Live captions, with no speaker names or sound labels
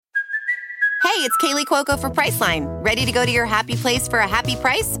Hey, it's Kaylee Cuoco for Priceline. Ready to go to your happy place for a happy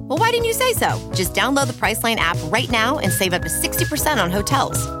price? Well, why didn't you say so? Just download the Priceline app right now and save up to 60% on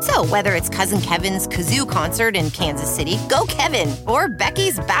hotels. So whether it's Cousin Kevin's Kazoo Concert in Kansas City, go Kevin, or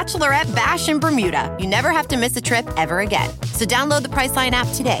Becky's Bachelorette Bash in Bermuda, you never have to miss a trip ever again. So download the Priceline app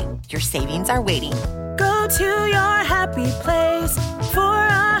today. Your savings are waiting. Go to your happy place for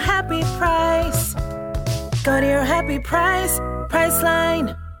a happy price. Go to your happy price,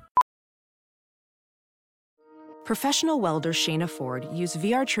 Priceline. Professional welder Shayna Ford used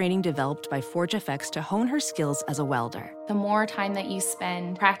VR training developed by ForgeFX to hone her skills as a welder. The more time that you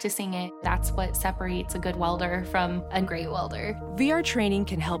spend practicing it, that's what separates a good welder from a great welder. VR training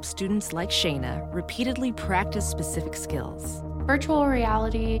can help students like Shayna repeatedly practice specific skills. Virtual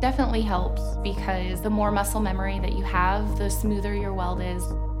reality definitely helps because the more muscle memory that you have, the smoother your weld is.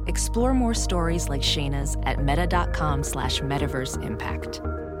 Explore more stories like Shayna's at meta.com/metaverseimpact.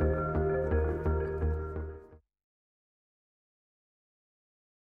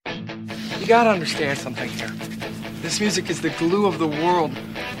 You gotta understand something here. This music is the glue of the world.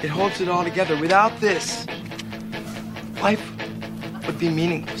 It holds it all together. Without this, life would be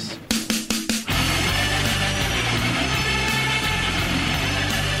meaningless.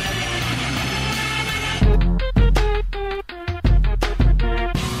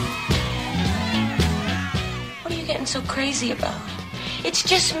 What are you getting so crazy about? It's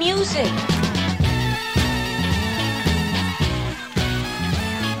just music.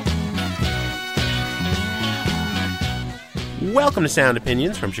 Welcome to Sound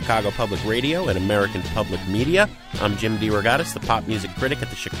Opinions from Chicago Public Radio and American Public Media. I'm Jim DeRogatis, the pop music critic at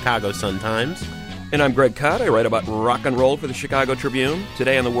the Chicago Sun-Times. And I'm Greg Cott. I write about rock and roll for the Chicago Tribune.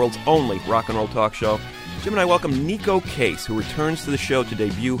 Today on the world's only rock and roll talk show, Jim and I welcome Neko Case, who returns to the show to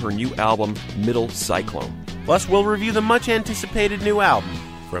debut her new album, Middle Cyclone. Plus, we'll review the much-anticipated new album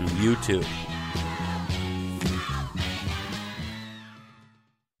from U2.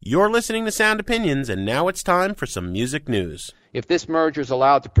 You're listening to Sound Opinions, and now it's time for some music news. If this merger is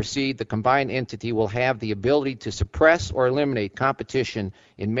allowed to proceed, the combined entity will have the ability to suppress or eliminate competition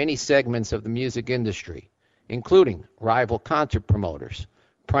in many segments of the music industry, including rival concert promoters,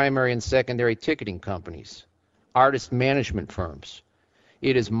 primary and secondary ticketing companies, artist management firms.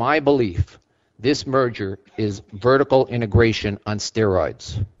 It is my belief this merger is vertical integration on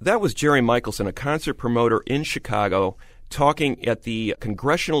steroids. That was Jerry Michelson, a concert promoter in Chicago, talking at the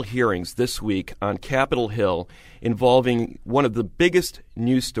congressional hearings this week on Capitol Hill involving one of the biggest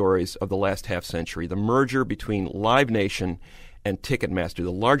news stories of the last half century, the merger between Live Nation and Ticketmaster,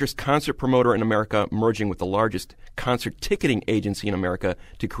 the largest concert promoter in America merging with the largest concert ticketing agency in America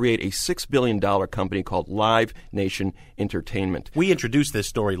to create a $6 billion company called Live Nation Entertainment. We introduced this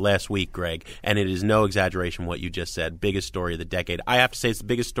story last week, Greg, and it is no exaggeration what you just said. Biggest story of the decade. I have to say it's the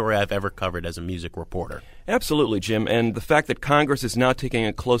biggest story I've ever covered as a music reporter. Absolutely, Jim. And the fact that Congress is now taking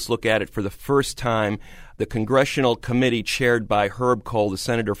a close look at it for the first time, the congressional committee chaired by Herb Kohl, the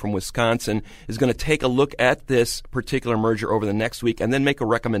senator from Wisconsin, is going to take a look at this particular merger over the next week and then make a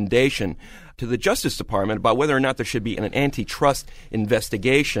recommendation to the Justice Department about whether or not there should be an antitrust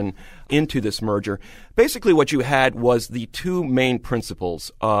investigation into this merger. Basically, what you had was the two main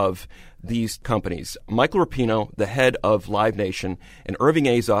principles of these companies, Michael Rapino, the head of Live Nation, and Irving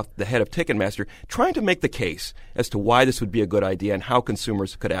Azoff, the head of Ticketmaster, trying to make the case as to why this would be a good idea and how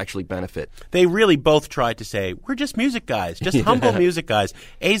consumers could actually benefit. They really both tried to say, we're just music guys, just humble music guys.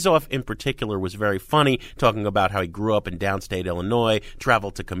 Azoff, in particular, was very funny, talking about how he grew up in downstate Illinois,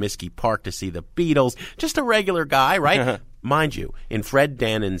 traveled to Comiskey Park to see the Beatles, just a regular guy, right? Mind you, in Fred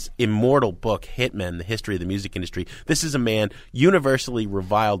Dannon's immortal book, Hitmen, The History of the Music Industry, this is a man universally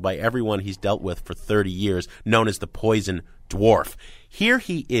reviled by everyone he's dealt with for 30 years, known as the Poison Dwarf. Here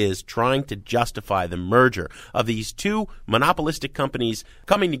he is trying to justify the merger of these two monopolistic companies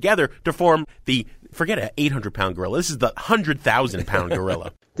coming together to form the, forget an 800-pound gorilla, this is the 100,000-pound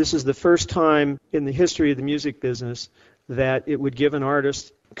gorilla. This is the first time in the history of the music business that it would give an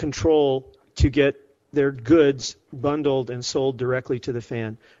artist control to get their goods bundled and sold directly to the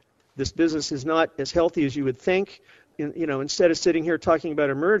fan. This business is not as healthy as you would think. Instead of sitting here talking about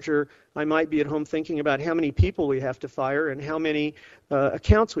a merger, I might be at home thinking about how many people we have to fire and how many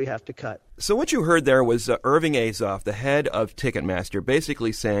accounts we have to cut. So what you heard there was Irving Azoff, the head of Ticketmaster,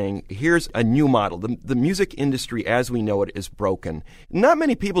 basically saying, here's a new model. The music industry as we know it is broken. Not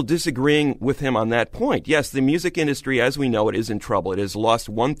many people disagreeing with him on that point. Yes, the music industry as we know it is in trouble. It has lost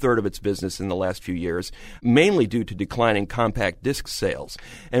 1/3 of its business in the last few years, mainly due to declining compact disc sales.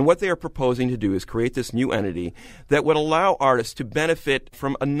 And what they are proposing to do is create this new entity that would allow artists to benefit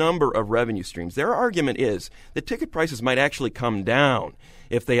from a number of revenue streams. Their argument is that ticket prices might actually come down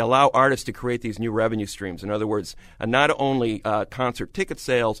if they allow artists to create these new revenue streams. In other words, not only concert ticket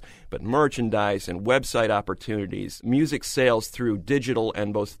sales, but merchandise and website opportunities, music sales through digital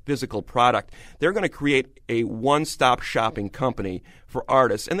and both physical product. They're going to create a one-stop shopping company for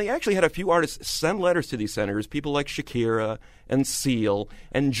artists. And they actually had a few artists send letters to these senators, people like Shakira and Seal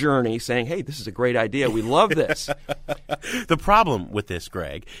and Journey, saying, hey, this is a great idea. We love this. The problem with this,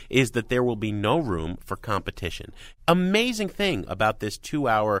 Greg, is that there will be no room for competition. Amazing thing about this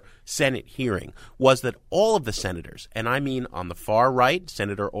 2-hour Senate hearing was that all of the senators, and I mean on the far right,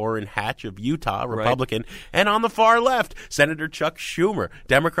 Senator Orrin Hatch of Utah, Republican, and on the far left, Senator Chuck Schumer,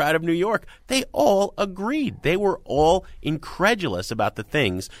 Democrat of New York, they all agreed. They were all incredulous about the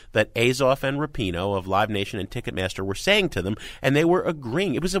things that Azoff and Rapino of Live Nation and Ticketmaster were saying to them, and they were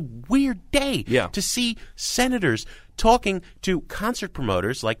agreeing. It was a weird day to see senators talking to concert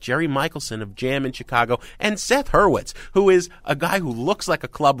promoters like Jerry Michelson of Jam in Chicago and Seth Hurwitz, who is a guy who looks like a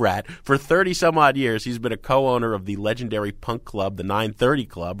club rat. For 30-some-odd years, he's been a co-owner of the legendary punk club, the 930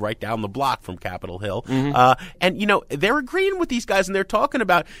 Club, right down the block from Capitol Hill. And, you know, they're agreeing with these guys, and they're talking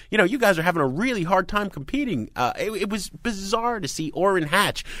about, you know, you guys are having a really hard time competing. It was bizarre to see Orrin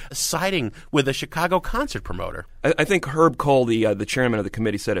Hatch siding with a Chicago concert promoter. I think Herb Kohl, the chairman of the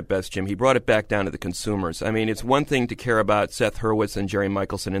committee, said it best, Jim. He brought it back down to the consumers. I mean, it's one thing to care about Seth Hurwitz and Jerry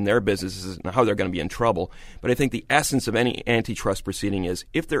Michelson and their businesses and how they're going to be in trouble. But I think the essence of any antitrust proceeding is,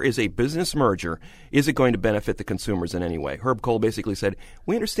 if there is a business merger, is it going to benefit the consumers in any way? Herb Kohl basically said,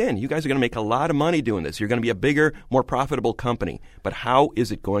 we understand you guys are going to make a lot of money doing this. You're going to be a bigger, more profitable company. But how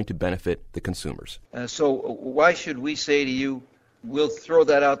is it going to benefit the consumers? So why should we say to you, we'll throw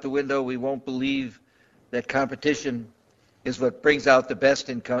that out the window, we won't believe that competition is what brings out the best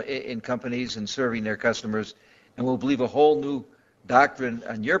in companies and serving their customers, and we'll believe a whole new doctrine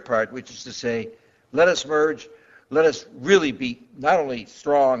on your part, which is to say, let us merge, let us really be not only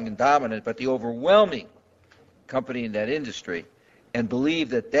strong and dominant, but the overwhelming company in that industry, and believe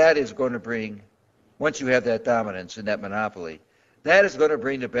that that is going to bring, once you have that dominance and that monopoly, that is going to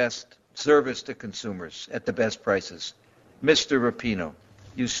bring the best service to consumers at the best prices. Mr. Rapino,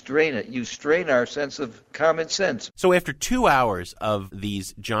 you strain it. You strain our sense of common sense. So after 2 hours of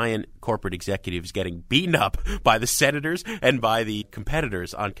these giant corporate executives getting beaten up by the senators and by the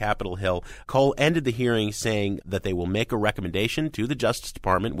competitors on Capitol Hill, Kohl ended the hearing saying that they will make a recommendation to the Justice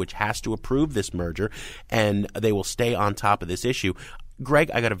Department, which has to approve this merger, and they will stay on top of this issue.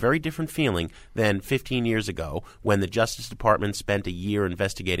 Greg, I got a very different feeling than 15 years ago when the Justice Department spent a year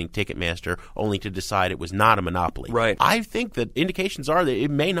investigating Ticketmaster only to decide it was not a monopoly. Right. I think that indications are that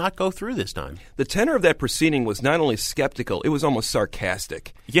it may not go through this time. The tenor of that proceeding was not only skeptical, it was almost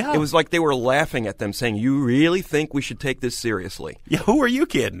sarcastic. Yeah. It was like they were laughing at them, saying, you really think we should take this seriously? Yeah, who are you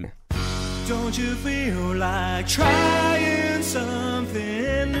kidding? Don't you feel like trying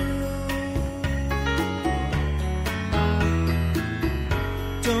something new?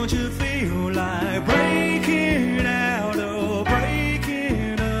 Don't you feel like breaking out or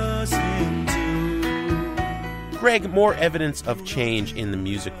breaking us in two? Greg, more evidence of change in the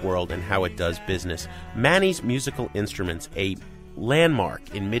music world and how it does business. Manny's Musical Instruments, a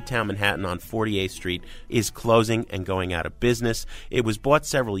landmark in Midtown Manhattan on 48th Street, is closing and going out of business. It was bought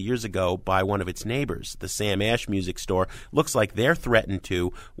several years ago by one of its neighbors, the Sam Ash Music Store. Looks like they're threatened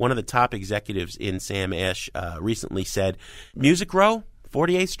to. One of the top executives in Sam Ash recently said, Music Row,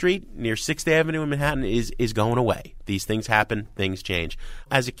 48th Street near 6th Avenue in Manhattan is going away. These things happen, things change.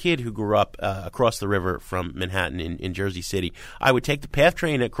 As a kid who grew up across the river from Manhattan in Jersey City, I would take the PATH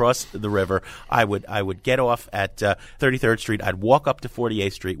train across the river. I would get off at 33rd Street. I'd walk up to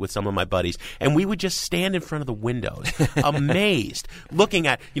 48th Street with some of my buddies, and we would just stand in front of the windows, amazed, looking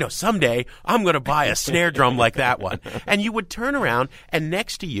at, someday I'm going to buy a snare drum like that one. And you would turn around, and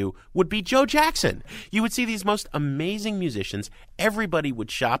next to you would be Joe Jackson. You would see these most amazing musicians. Everybody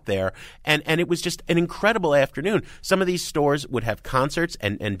would shop there, and it was just an incredible afternoon. Some of these stores would have concerts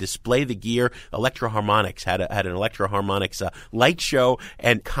and display the gear. Electro-Harmonics had an Electro-Harmonics light show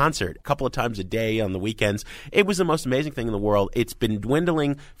and concert a couple of times a day on the weekends. It was the most amazing thing in the world. It's been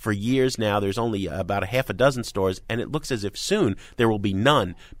dwindling for years now. There's only about a half a dozen stores, and it looks as if soon there will be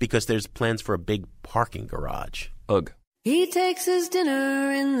none because there's plans for a big parking garage. Ugh. He takes his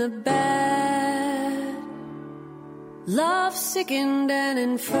dinner in the bed, love sickened and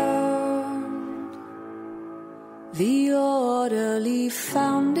infirmed. The orderly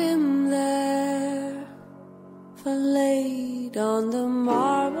found him there, laid on the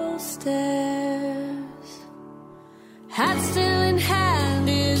marble stairs. Hat still in hand,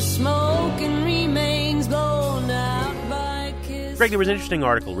 his smoking remains blown out by kisses. Greg, there was an interesting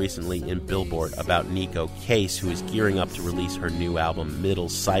article recently in Billboard about Neko Case, who is gearing up to release her new album, Middle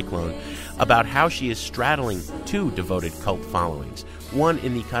Cyclone, about how she is straddling two devoted cult followings. One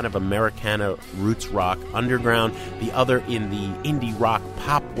in the kind of Americana roots rock underground, the other in the indie rock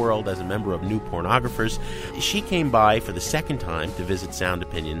pop world as a member of New Pornographers. She came by for the second time to visit Sound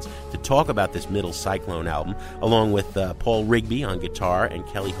Opinions to talk about this Middle Cyclone album, along with Paul Rigby on guitar and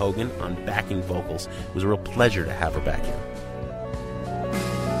Kelly Hogan on backing vocals. It was a real pleasure to have her back here.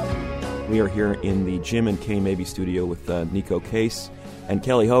 We are here in the Jim and Kay Mabey studio with Neko Case and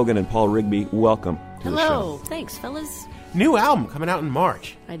Kelly Hogan and Paul Rigby. Welcome to the show. Hello. Thanks, fellas. New album coming out in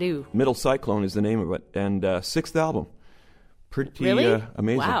March. I do. Middle Cyclone is the name of it, and sixth album. Pretty really?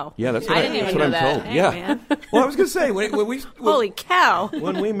 Amazing. Wow. Yeah, that's I what, didn't even that's know what I'm that. told. Hey, yeah. Man. Well, I was going to say, when holy cow!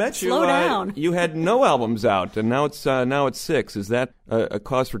 When we met you, Slow down. You had no albums out, and now it's six. Is that a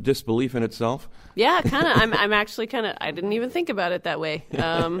cause for disbelief in itself? Yeah, kind of. I'm actually kind of. I didn't even think about it that way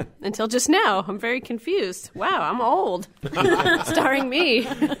until just now. I'm very confused. Wow, I'm old. Starring me.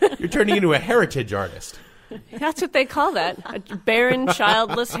 You're turning into a heritage artist. That's what they call that. A barren,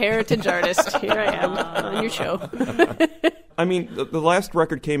 childless heritage artist. Here I am on your show. I mean, the last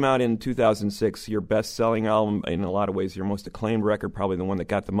record came out in 2006, your best-selling album, in a lot of ways your most acclaimed record, probably the one that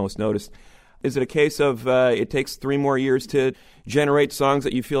got the most notice. Is it a case of it takes 3 more years to generate songs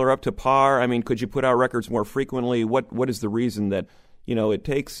that you feel are up to par? I mean, could you put out records more frequently? What is the reason that, it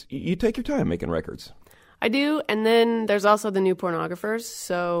takes, you take your time making records? I do, and then there's also the New Pornographers,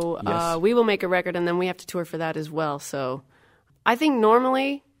 so yes. We will make a record, and then we have to tour for that as well. So I think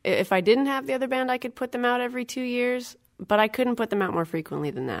normally, if I didn't have the other band, I could put them out every 2 years, but I couldn't put them out more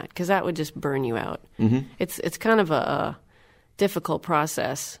frequently than that, because that would just burn you out. Mm-hmm. It's kind of a difficult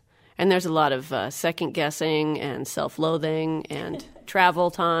process, and there's a lot of second-guessing and self-loathing and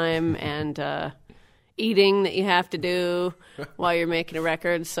travel time and eating that you have to do while you're making a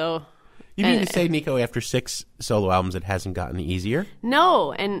record, so... You mean to say, Neko, after 6 solo albums, it hasn't gotten easier?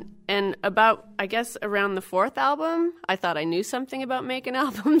 No, and about, I guess, around the 4th album, I thought I knew something about making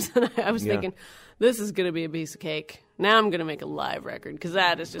albums, and I was thinking, this is going to be a piece of cake. Now I'm going to make a live record, because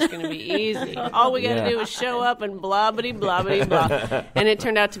that is just going to be easy. All we got to do is show up and blah-bitty-blah-bitty-blah. And it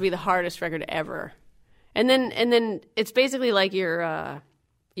turned out to be the hardest record ever. And then it's basically like your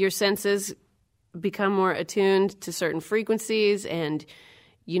senses become more attuned to certain frequencies, and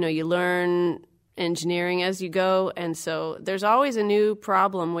you learn engineering as you go, and so there's always a new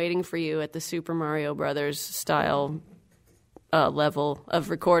problem waiting for you at the Super Mario Brothers style level of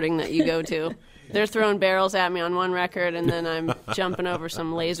recording that you go to. They're throwing barrels at me on one record, and then I'm jumping over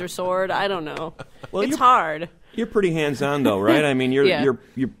some laser sword. I don't know. Well, it's hard. You're pretty hands-on, though, right? I mean, you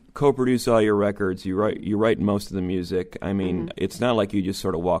co-produce all your records. You write most of the music. I mean, It's not like you just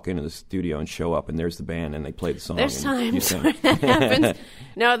sort of walk into the studio and show up, and there's the band, and they play the song. There's times when that happens.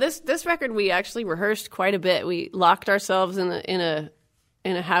 No, this record we actually rehearsed quite a bit. We locked ourselves in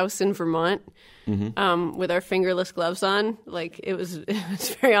a house in Vermont with our fingerless gloves on. Like it was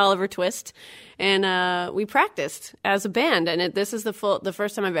very Oliver Twist, and we practiced as a band. And this is the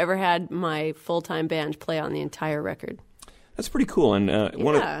first time I've ever had my full-time band play on the entire record. That's pretty cool, and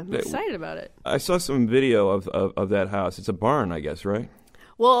I'm excited about it. I saw some video of that house. It's a barn, I guess, right?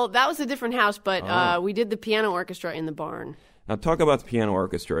 Well, that was a different house, but we did the piano orchestra in the barn. Now, talk about the piano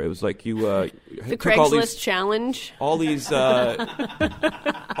orchestra. It was like you the took Craigslist challenge. All these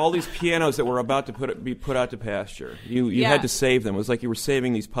pianos that were about to be put out to pasture. You had to save them. It was like you were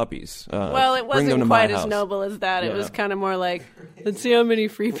saving these puppies. Well, it wasn't quite as noble as that. It was kind of more like, let's see how many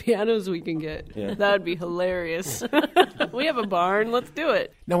free pianos we can get. Yeah. That would be hilarious. We have a barn. Let's do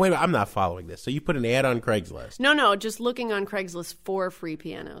it. No, wait a minute. I'm not following this. So you put an ad on Craigslist? No. Just looking on Craigslist for free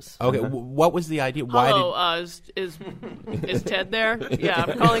pianos. Okay. What was the idea? Hello, is Ted there? Yeah,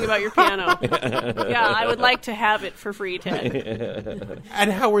 I'm calling about your piano. Yeah, I would like to have it for free, Ted.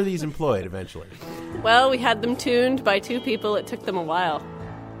 And how were these employed eventually? Well, we had them tuned by 2 people. It took them a while.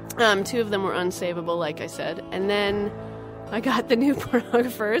 2 of them were unsavable, like I said. And then I got the New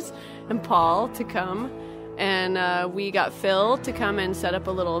Pornographers and Paul to come. And we got Phil to come and set up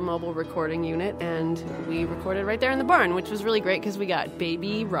a little mobile recording unit. And we recorded right there in the barn, which was really great because we got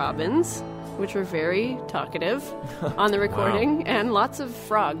baby robins, which were very talkative on the recording, and lots of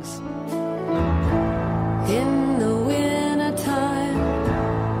frogs. In the wintertime,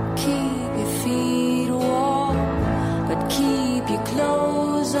 keep your feet warm, but keep your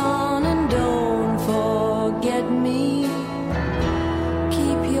clothes on and don't forget me.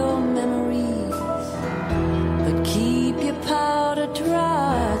 Keep your memories, but keep your powder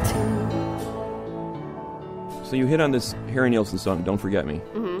dry too. So you hit on this Harry Nilsson song, Don't Forget Me,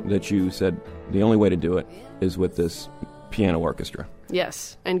 that you said the only way to do it is with this piano orchestra.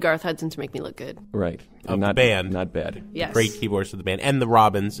 Yes, and Garth Hudson to make me look good. Right. Of not, the band. Not bad. Yes. Great keyboards for the band. And the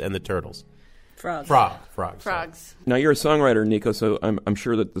Robins and the Turtles. Frogs. Frogs. Now, you're a songwriter, Neko, so I'm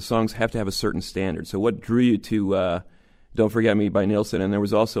sure that the songs have to have a certain standard. So what drew you to Don't Forget Me by Nilsson? And there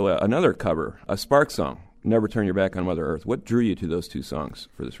was also another cover, a Sparks song, Never Turn Your Back on Mother Earth. What drew you to those two songs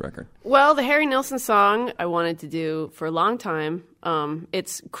for this record? Well, the Harry Nilsson song I wanted to do for a long time.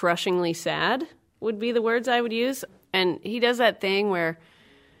 It's crushingly sad would be the words I would use. And he does that thing where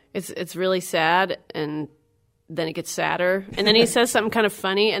it's really sad and then it gets sadder. And then he says something kind of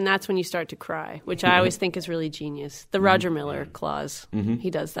funny, and that's when you start to cry, which I always think is really genius. The Roger Miller clause. He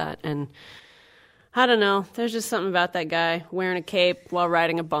does that. And I don't know. There's just something about that guy wearing a cape while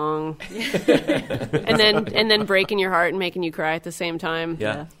riding a bong, and then breaking your heart and making you cry at the same time.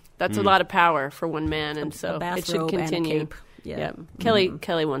 Yeah. That's a lot of power for one man, and so it should continue. And a cape. Yeah.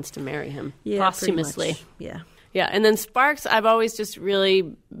 Kelly wants to marry him posthumously. posthumously. Yeah, and then Sparks, I've always just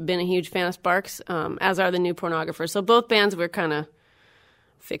really been a huge fan of Sparks, as are the New Pornographers. So both bands were kind of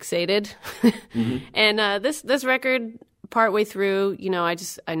fixated. And this record, partway through,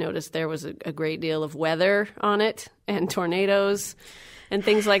 I noticed there was a great deal of weather on it and tornadoes and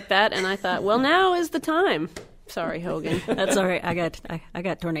things like that. And I thought, well, now is the time. Sorry, Hogan. That's all right. I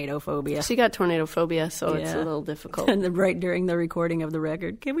got tornado phobia. She got tornado phobia, so it's a little difficult. And right during the recording of the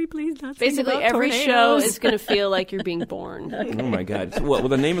record, can we please not? Basically, every show is going to feel like you're being born. Oh my God! So, well,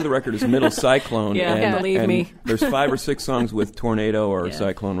 the name of the record is Middle Cyclone. Believe me. There's 5 or 6 songs with tornado or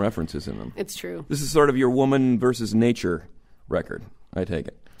cyclone references in them. It's true. This is sort of your woman versus nature record, I take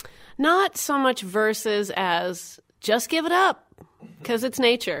it. Not so much verses as just give it up. Because it's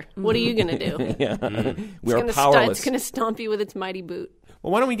nature. What are you going to do? We are powerless. It's going to stomp you with its mighty boot.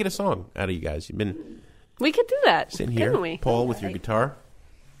 Well, why don't we get a song out of you guys? We could do that. Sitting here, couldn't we? Paul, with your guitar.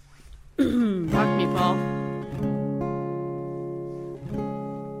 Talk to me, Paul.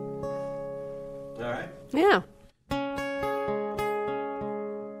 All right. Yeah.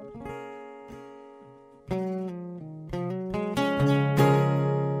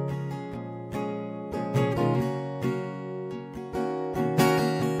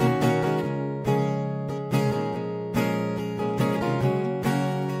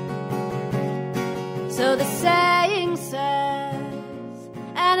 So the saying says,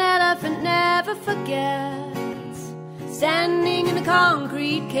 an elephant never forgets, standing in a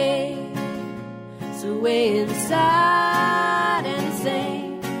concrete cave. So way inside and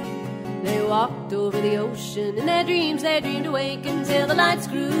insane, they walked over the ocean. In their dreams they dreamed awake until the lights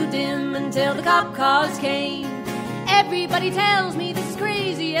grew dim, until the cop cars came. Everybody tells me this is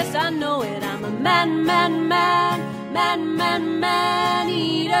crazy, yes I know it. I'm a man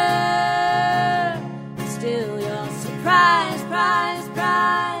eater. Still you're surprised,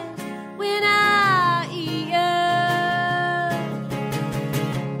 when I eat you.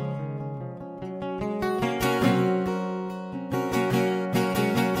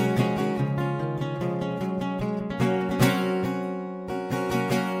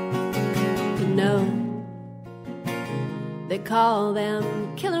 You know, they call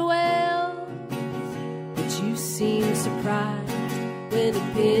them killer whales, but you seem surprised when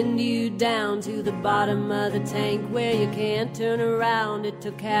it pinned you down to the bottom of the tank where you can't turn around. It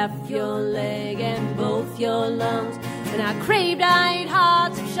took half your leg and both your lungs, and I craved, I ate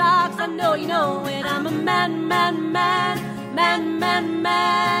hearts of sharks. I know you know it. I'm a man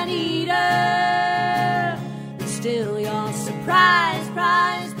eater. But still you're surprised,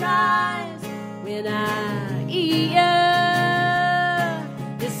 when I eat you.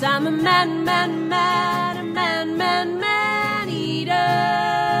 Yes, I'm a man eater.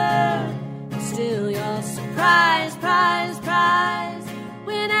 Still you're surprised,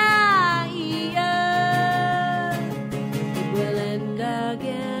 when I eat you. It will end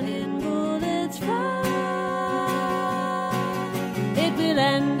again in bullets fly. It will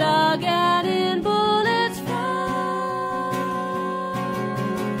end again in bullets fly.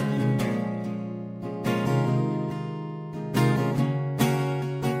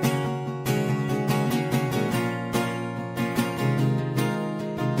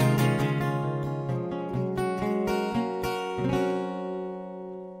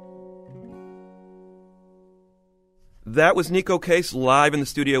 That was Neko Case live in the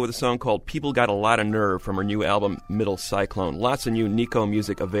studio with a song called People Got a Lot of Nerve from her new album, Middle Cyclone. Lots of new Neko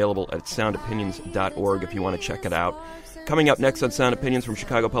music available at soundopinions.org if you want to check it out. Coming up next on Sound Opinions from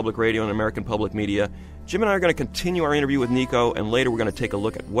Chicago Public Radio and American Public Media, Jim and I are going to continue our interview with Neko, and later we're going to take a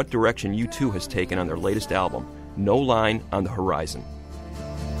look at what direction U2 has taken on their latest album, No Line on the Horizon.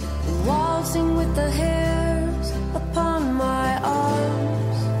 Waltzing with the hairs upon my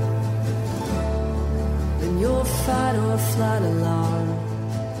arms, and your fight or flight alarm.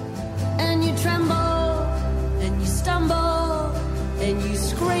 And you tremble, and you stumble, and you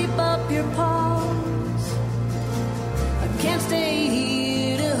scrape up your palms. I can't stay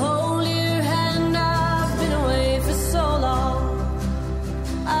here to hold your hand. I've been away for so long.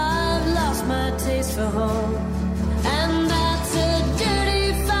 I've lost my taste for home. And that's a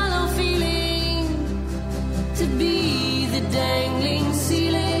dirty foul feeling, to be the dangling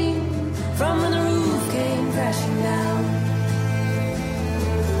ceiling from when the roof came crashing down.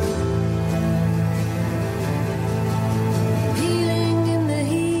 Peeling in the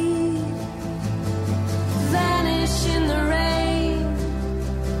heat, vanish in the rain.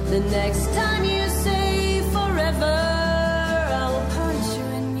 The next time you say forever, I will punch you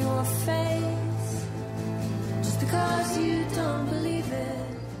in your face. Just because you don't believe it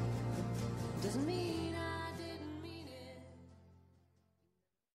doesn't mean I didn't mean it.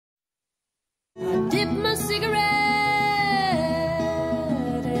 I dipped my cigarette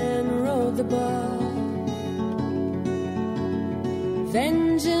and rode the bus.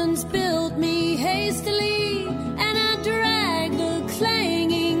 Vengeance built me hastily, and I dragged the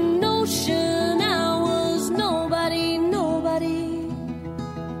clanging notion I was nobody, nobody,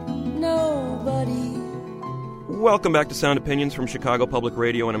 nobody. Welcome back to Sound Opinions from Chicago Public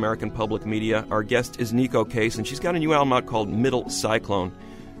Radio and American Public Media. Our guest is Neko Case, and she's got a new album out called Middle Cyclone.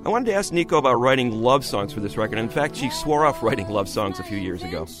 I wanted to ask Neko about writing love songs for this record. In fact, she swore off writing love songs a few years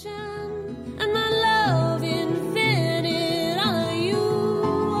ago. And my love invented all you.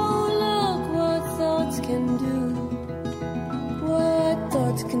 Oh, look what thoughts can do. What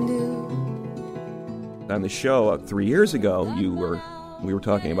thoughts can do. On the show 3 years ago, we were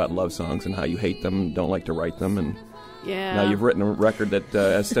talking about love songs and how you hate them, don't like to write them, and now you've written a record that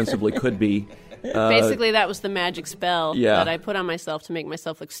ostensibly could be. Basically, that was the magic spell Yeah. that I put on myself to make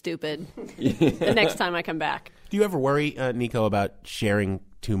myself look stupid the next time I come back. Do you ever worry, Neko, about sharing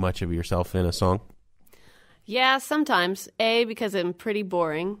too much of yourself in a song? Yeah, sometimes. A, because I'm pretty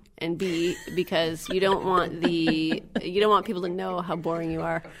boring, and B, because you don't want people to know how boring you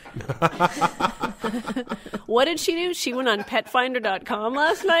are. What did she do? She went on petfinder.com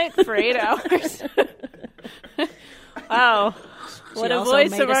last night for 8 hours. Wow. What a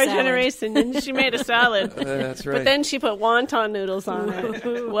voice of our generation. And she made a salad. That's right. But then she put wonton noodles on it.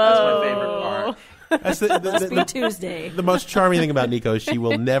 Whoa. That's my favorite part. That's Must be Tuesday. The most charming thing about Neko is she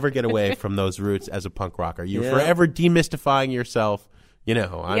will never get away from those roots as a punk rocker. You're forever demystifying yourself. You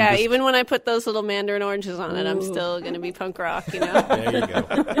know, even when I put those little mandarin oranges on it, I'm still going to be punk rock, you know? There you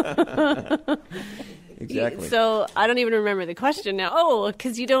go. Exactly. So I don't even remember the question now. Oh,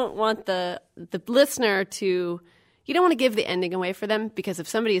 because you don't want the listener to... You don't want to give the ending away for them, because if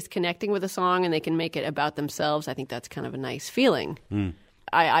somebody is connecting with a song and they can make it about themselves, I think that's kind of a nice feeling. Mm.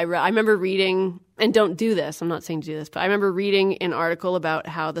 I remember reading, and don't do this, I'm not saying to do this, but I remember reading an article about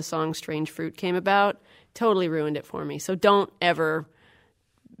how the song Strange Fruit came about. Totally ruined it for me. So don't ever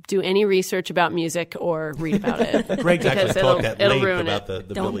do any research about music or read about it. Greg's actually talked at length ruin about it.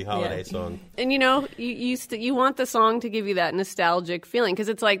 the Billie Holiday song. And you know, you want the song to give you that nostalgic feeling, because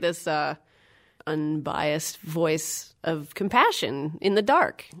it's like this... unbiased voice of compassion in the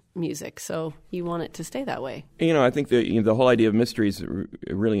dark music, so you want it to stay that way. You know, I think the whole idea of mystery is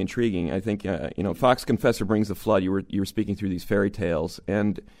really intriguing. I think Fox Confessor brings the flood. You were speaking through these fairy tales,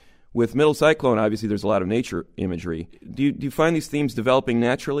 and with Middle Cyclone, obviously there's a lot of nature imagery. Do you find these themes developing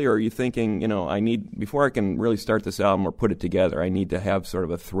naturally, or are you thinking, before I can really start this album or put it together, I need to have sort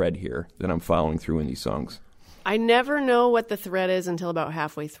of a thread here that I'm following through in these songs? I never know what the thread is until about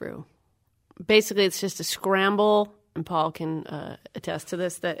halfway through. Basically, it's just a scramble, and Paul can attest to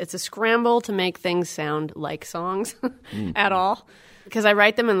this, that it's a scramble to make things sound like songs at all. Because I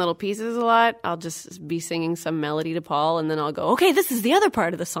write them in little pieces a lot. I'll just be singing some melody to Paul, and then I'll go, okay, this is the other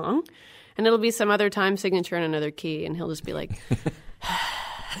part of the song. And it'll be some other time signature in another key, and he'll just be like,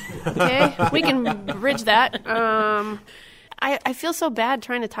 okay, we can bridge that. I feel so bad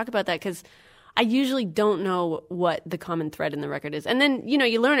trying to talk about that, because I usually don't know what the common thread in the record is. And then,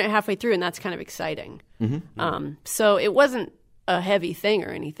 you learn it halfway through, and that's kind of exciting. Mm-hmm. So it wasn't a heavy thing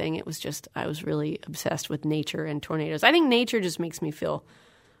or anything. It was just I was really obsessed with nature and tornadoes. I think nature just makes me feel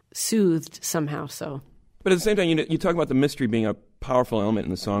soothed somehow. So, but at the same time, you talk about the mystery being a powerful element in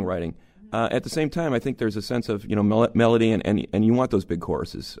the songwriting. At the same time, I think there's a sense of melody, and you want those big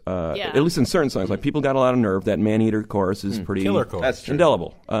choruses. At least in certain songs, like People Got a Lot of Nerve. That Man-Eater chorus is pretty killer chorus. That's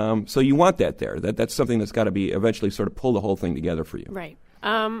indelible. So you want that there. That's something that's got to be eventually sort of pull the whole thing together for you. Right.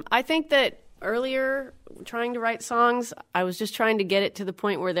 I think that earlier, trying to write songs, I was just trying to get it to the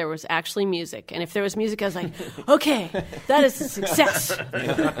point where there was actually music. And if there was music, I was like, okay, that is a success.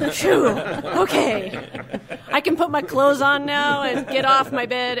 Phew, okay. I can put my clothes on now and get off my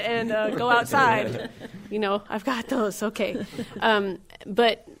bed and go outside. I've got those. Okay.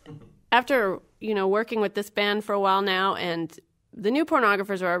 But after, working with this band for a while now, and the New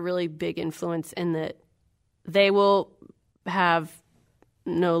Pornographers are a really big influence in that they will have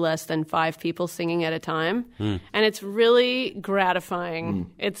no less than 5 people singing at a time, and it's really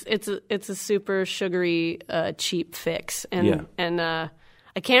gratifying. It's a super sugary, cheap fix, and I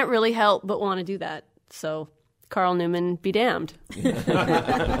can't really help but want to do that. So Carl Newman be damned.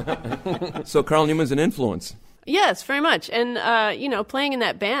 So Carl Newman's an influence. Yes, very much. And, playing in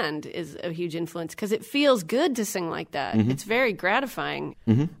that band is a huge influence because it feels good to sing like that. Mm-hmm. It's very gratifying.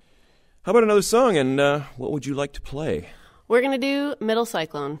 Mm-hmm. How about another song, and what would you like to play? We're going to do Middle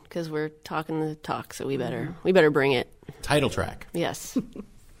Cyclone because we're talking the talk, so we better bring it. Title track. Yes.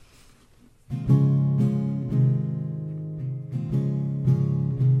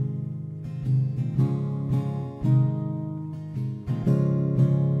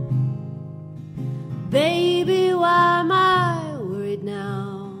 Baby, why am I worried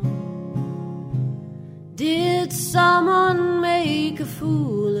now? Did someone make a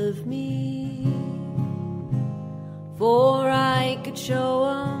fool of me? For I could show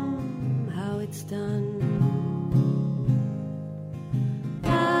 'em how it's done.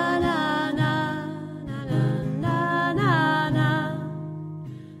 Na na na na na na na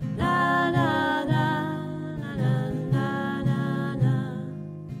na na na na na.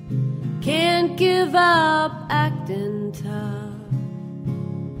 Can't give up acting tough.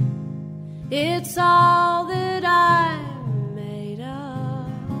 It's all that I'm made of.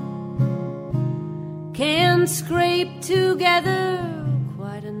 Can scrape together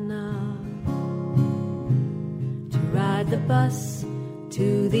quite enough to ride the bus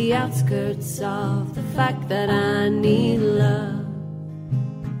to the outskirts of the fact that I need love.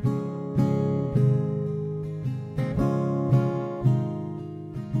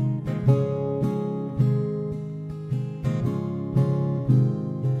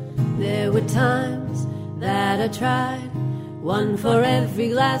 There were times that I tried, one for every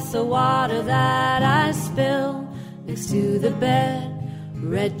glass of water that I spill next to the bed,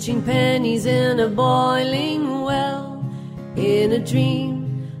 retching pennies in a boiling well, in a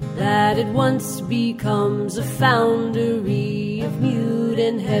dream that at once becomes a foundry of mute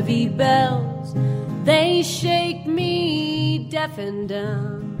and heavy bells. They shake me deaf and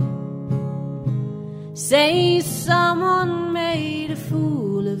dumb, say someone made a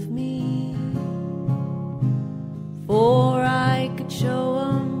fool of me. For I could show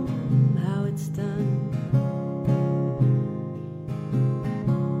 'em how it's done.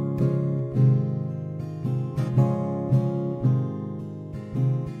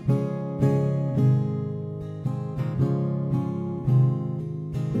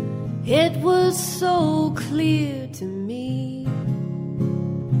 It was so clear to me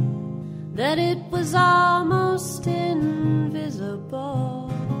that it was almost invisible.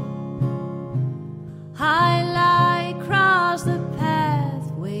 I lie across the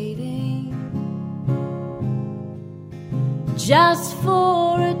path waiting just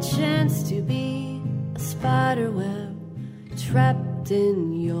for a chance to be a spiderweb trapped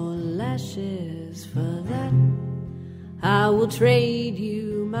in your lashes. For that I will trade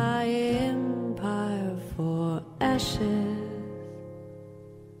you my empire for ashes.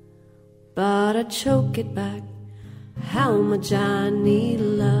 But I choke it back, how much I need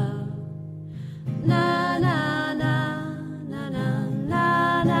love. Na na na na na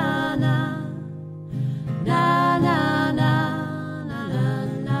na na na na na na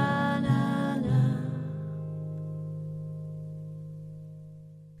na na.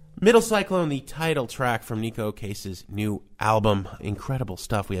 Middle Cyclone, the title track from Neko Case's new album. Incredible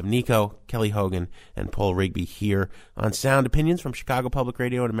stuff. We have Neko, Kelly Hogan, and Paul Rigby here on Sound Opinions from Chicago Public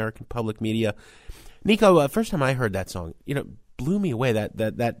Radio and American Public Media. Neko, first time I heard that song, blew me away.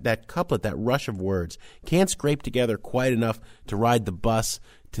 That couplet, that rush of words, can't scrape together quite enough to ride the bus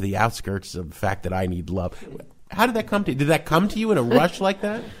to the outskirts of the fact that I need love. How did that come to you? Did that come to you in a rush like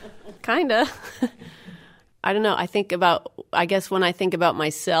that? Kinda. I don't know. I guess when I think about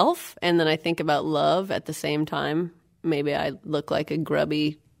myself and then I think about love at the same time, maybe I look like a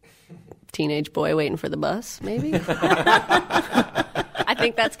grubby teenage boy waiting for the bus, maybe. I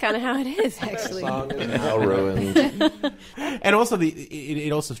think that's kind of how it is, actually. The song is now ruined. And also,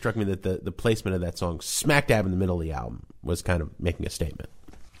 it also struck me that the placement of that song, smack dab in the middle of the album, was kind of making a statement.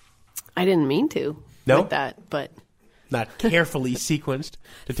 I didn't mean to with that, but... Not carefully sequenced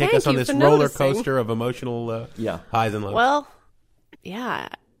to take us on this roller coaster of emotional highs and lows. Well, yeah,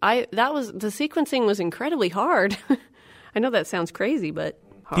 the sequencing was incredibly hard. I know that sounds crazy, but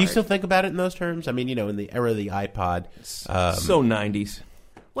hard. Do you still think about it in those terms? I mean, in the era of the iPod. So 90s.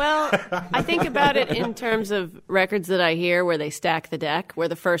 Well, I think about it in terms of records that I hear where they stack the deck, where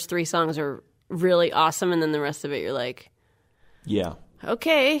the first 3 songs are really awesome, and then the rest of it you're like, yeah.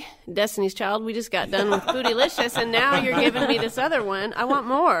 Okay, Destiny's Child, we just got done with Bootylicious, and now you're giving me this other one. I want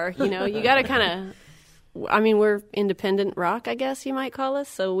more. You got to kind of, we're independent rock, I guess you might call us,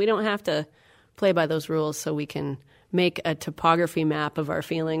 so we don't have to play by those rules, so we can make a topography map of our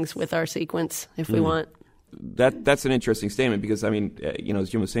feelings with our sequence if we want. That's an interesting statement because, as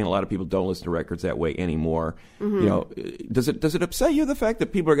Jim was saying, a lot of people don't listen to records that way anymore. Mm-hmm. Does it upset you, the fact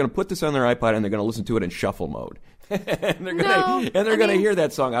that people are going to put this on their iPod and they're going to listen to it in shuffle mode? and they're going to hear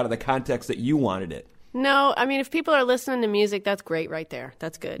that song out of the context that you wanted it. No, if people are listening to music, that's great right there.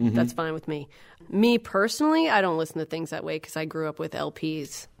 That's good. Mm-hmm. That's fine with me. Me personally, I don't listen to things that way because I grew up with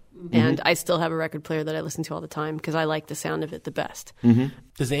LPs. Mm-hmm. And I still have a record player that I listen to all the time because I like the sound of it the best. Mm-hmm.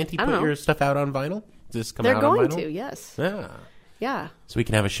 Does Auntie put your stuff out on vinyl? Does this come They're out on vinyl? They're going to, yes. Yeah. So we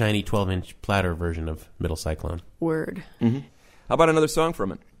can have a shiny 12-inch platter version of Middle Cyclone. Word. Mm-hmm. How about another song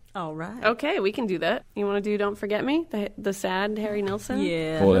from it? All right. Okay, we can do that. You want to do Don't Forget Me? The sad Harry Nilsson?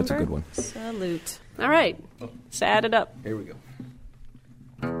 Yeah. Oh, that's a good one. Salute. All right. Sad it up. Here we go.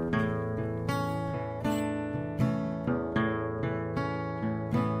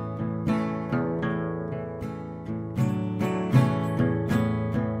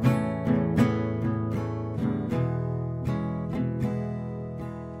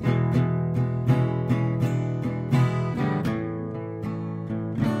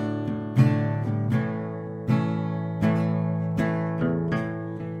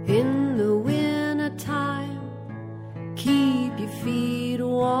 In the wintertime, keep your feet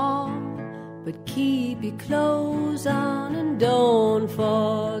warm, but keep your clothes on and don't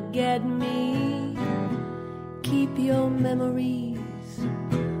forget me. Keep your memories,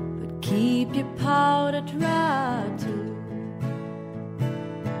 but keep your powder dry too.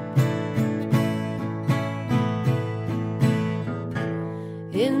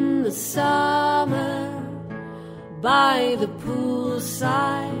 In the summer, by the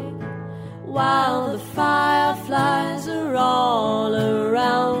poolside, while the fireflies are all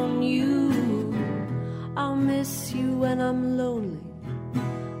around you, I'll miss you when I'm lonely.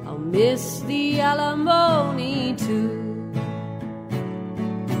 I'll miss the alimony too.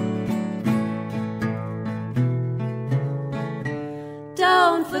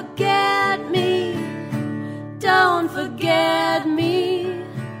 Don't forget me, don't forget me.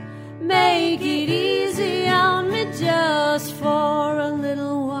 Make it easy on me just for a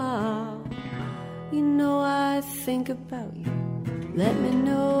little while. You know I think about you. Let me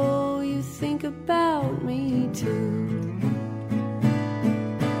know you think about me too.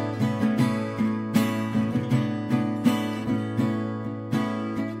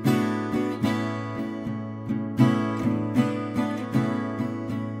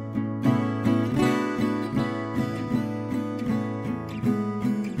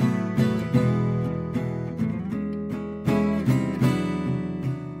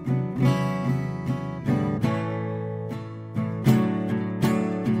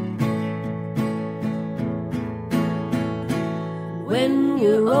 When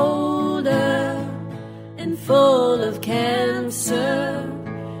you're older and full of cancer,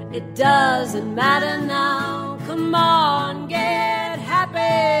 it doesn't matter now. Come on, get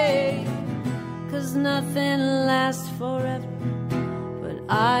happy, 'cause nothing lasts forever, but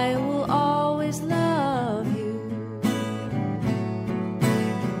I will always love you.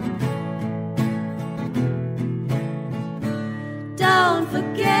 Don't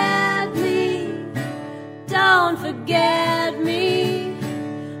forget me, don't forget me.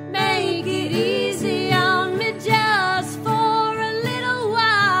 Make it easy on me just for a little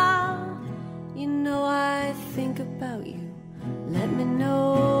while. You know I think about you. Let me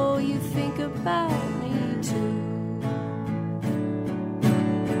know you think about me too.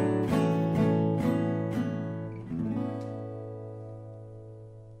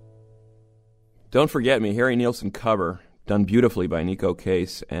 Don't Forget Me, Harry Nilsson cover, done beautifully by Neko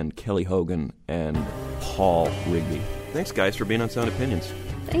Case and Kelly Hogan and Paul Rigby. Thanks, guys, for being on Sound Opinions.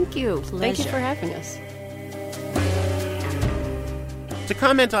 Thank you. Pleasure. Thank you for having us. To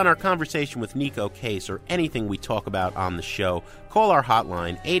comment on our conversation with Neko Case or anything we talk about on the show, call our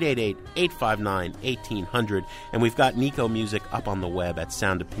hotline, 888-859-1800, and we've got Neko music up on the web at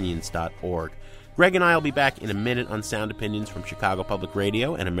soundopinions.org. Greg and I will be back in a minute on Sound Opinions from Chicago Public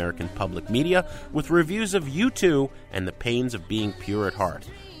Radio and American Public Media with reviews of U2 and the pains of being pure at heart.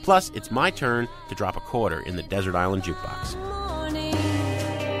 Plus, it's my turn to drop a quarter in the Desert Island Jukebox.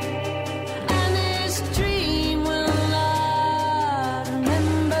 And this dream will not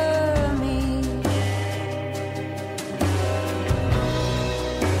remember.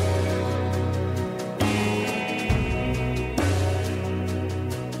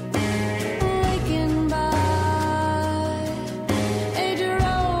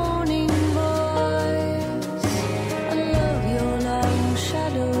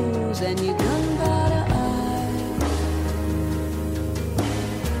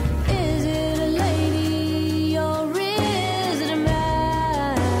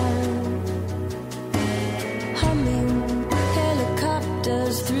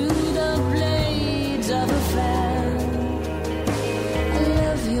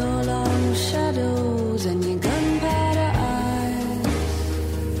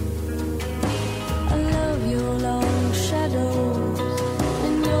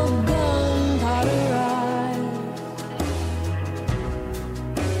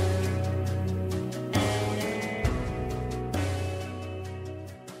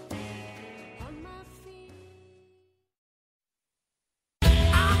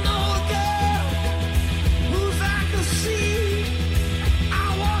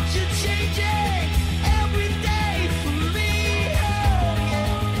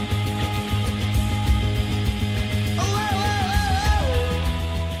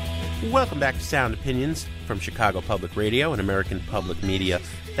 Welcome back to Sound Opinions from Chicago Public Radio and American Public Media.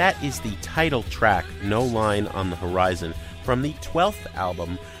 That is the title track, No Line on the Horizon, from the 12th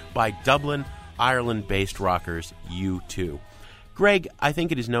album by Dublin, Ireland-based rockers U2. Greg, I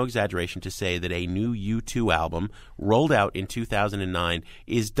think it is no exaggeration to say that a new U2 album, rolled out in 2009,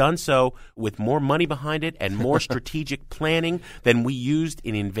 is done so with more money behind it and more strategic planning than we used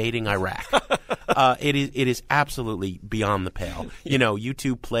in invading Iraq. It is absolutely beyond the pale. You know,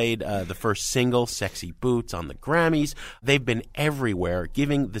 U2 played the first single, Sexy Boots, on the Grammys. They've been everywhere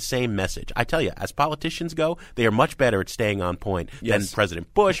giving the same message. I tell you, as politicians go, they are much better at staying on point than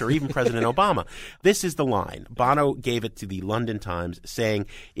President Bush or even President Obama. This is the line. Bono gave it to the London Times, saying,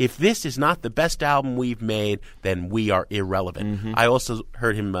 if this is not the best album we've made, then we are irrelevant. Mm-hmm. I also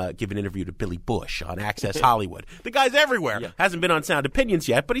heard him give an interview to Billy Bush on Access Hollywood. The guy's everywhere. Yeah. Hasn't been on Sound Opinions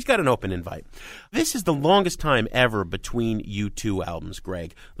yet, but he's got an open invite. This is the longest time ever between U2 albums,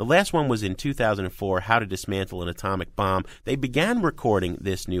 Greg. The last one was in 2004, How to Dismantle an Atomic Bomb. They began recording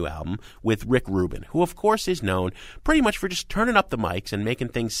this new album with Rick Rubin, who of course is known pretty much for just turning up the mics and making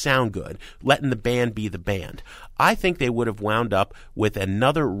things sound good, letting the band be the band. I think they would have wound up with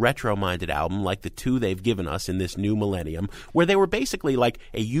another retro-minded album like the two they've given us in this new millennium, where they were basically like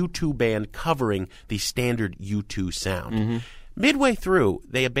a U2 band covering the standard U2 sound. Mm-hmm. Midway through,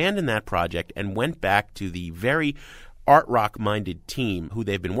 they abandoned that project and went back to the very art rock-minded team who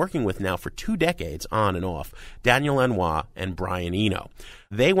they've been working with now for 2 decades on and off, Daniel Lanois and Brian Eno.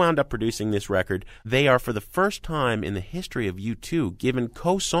 They wound up producing this record. They are, for the first time in the history of U2, given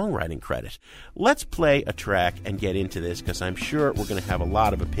co-songwriting credit. Let's play a track and get into this, because I'm sure we're going to have a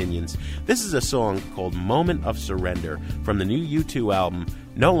lot of opinions. This is a song called Moment of Surrender from the new U2 album,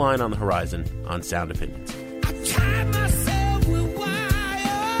 No Line on the Horizon, on Sound Opinions. I tied myself with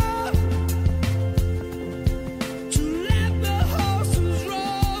wire to let the horses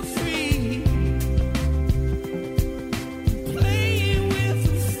roll free, playing with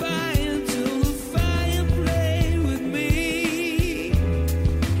the fire till the fire played with me.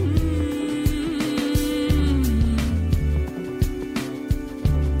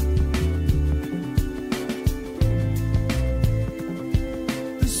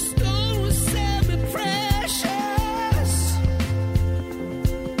 The stone was semi-precious.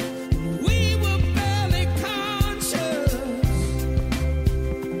 We were barely conscious.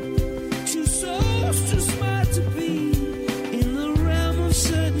 Two souls too smart to be in the realm of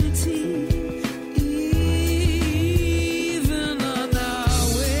certainty. Even on our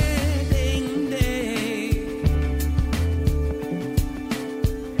wedding day,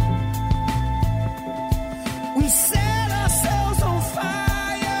 we set ourselves on fire.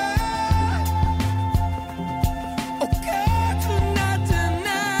 Oh, God could not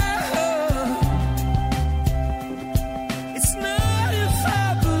deny her. It's not if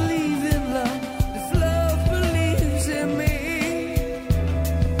I believe in love, if love believes in me.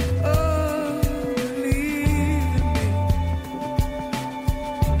 Oh, believe in me.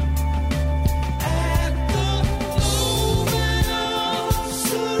 At the moment of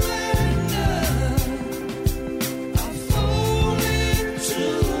surrender, I fall into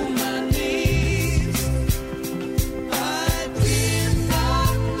my knees. I did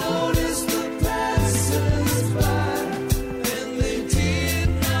not notice the passers-by, and they did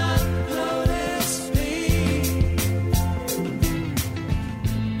not notice me.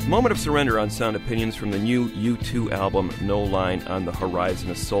 Moment of Surrender on Sound Opinions from the new U2 album, No Line on the Horizon,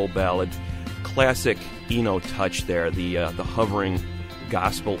 a soul ballad. Classic Eno touch there, the hovering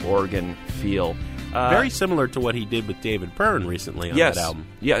gospel organ feel. Very similar to what he did with David Byrne recently on Yes. that album.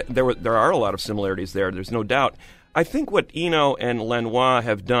 Yeah, there are a lot of similarities there. There's no doubt. I think what Eno and Lanois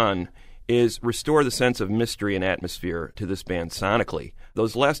have done is restore the sense of mystery and atmosphere to this band sonically.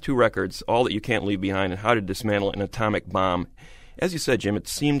 Those last two records, All That You Can't Leave Behind and How to Dismantle an Atomic Bomb, as you said, Jim, it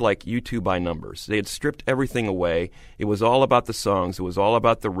seemed like U2 by numbers. They had stripped everything away. It was all about the songs. It was all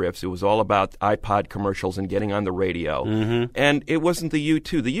about the riffs. It was all about iPod commercials and getting on the radio. Mm-hmm. And it wasn't the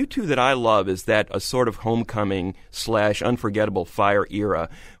U2. The U2 that I love is that a sort of homecoming / unforgettable Fire era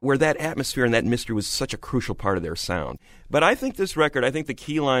where that atmosphere and that mystery was such a crucial part of their sound. But I think this record, I think the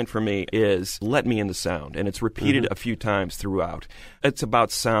key line for me is let me into sound. And it's repeated a few times throughout. It's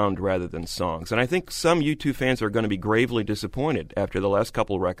about sound rather than songs. And I think some U2 fans are going to be gravely disappointed after the last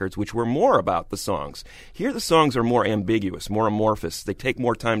couple of records, which were more about the songs. Here the songs are more ambiguous, more amorphous. They take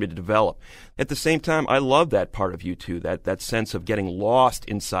more time to develop. At the same time, I love that part of U2, that sense of getting lost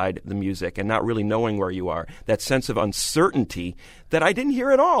inside the music and not really knowing where you are, that sense of uncertainty that I didn't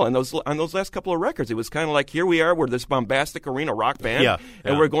hear at all on those last couple of records. It was kind of like, here we are, we're this bombastic arena rock band,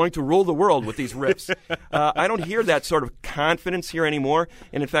 and we're going to rule the world with these riffs. I don't hear that sort of confidence here anymore,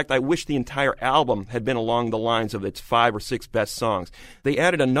 and in fact, I wish the entire album had been along the lines of its 5 or 6 best songs. They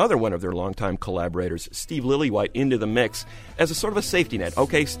added another one of their longtime collaborators, Steve Lillywhite, into the mix as a sort of a safety net.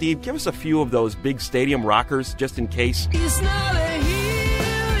 Okay, Steve, give us a few of those big stadium rockers just in case. It's not a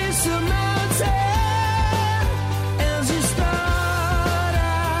hill, it's a mountain. As you start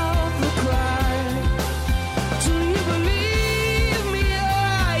out the climb, do you believe me or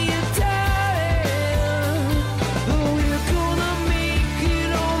are you doubting? We're gonna make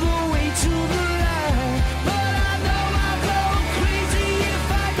it all the way to the line. But I know I'll go crazy if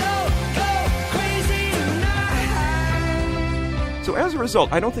I don't go crazy tonight. So as a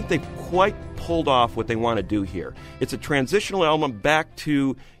result, I don't think they've quite pulled off what they want to do here. It's a transitional album back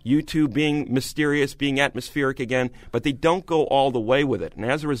to U2 being mysterious, being atmospheric again, but they don't go all the way with it. And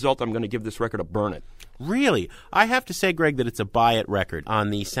as a result, I'm going to give this record a burn it. Really? I have to say, Greg, that it's a buy it record on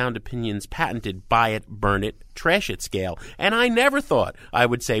the Sound Opinions patented buy it, burn it, trash it scale. And I never thought I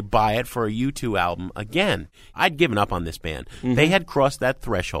would say buy it for a U2 album again. I'd given up on this band. Mm-hmm. They had crossed that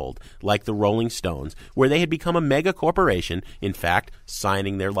threshold, like the Rolling Stones, where they had become a mega corporation, in fact,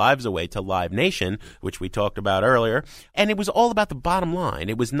 signing their lives away to Live Nation, which we talked about earlier. And it was all about the bottom line.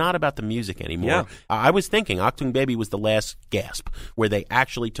 It was not about the music anymore. Yeah. I was thinking Achtung Baby was the last gasp, where they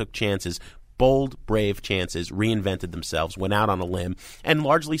actually took chances, bold, brave chances, reinvented themselves, went out on a limb, and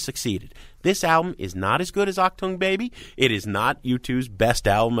largely succeeded. This album is not as good as Achtung Baby. It is not U2's best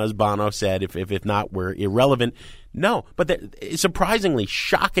album, as Bono said. If not, we're irrelevant. No, but surprisingly,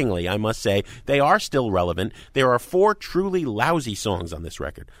 shockingly, I must say, they are still relevant. There are 4 truly lousy songs on this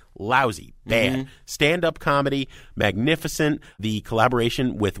record. Lousy, bad. Mm-hmm. Stand-up comedy, magnificent. The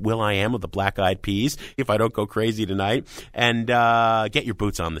collaboration with will.i.am of the Black Eyed Peas, If I Don't Go Crazy Tonight, and Get Your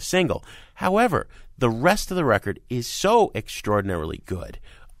Boots on the single. However, the rest of the record is so extraordinarily good.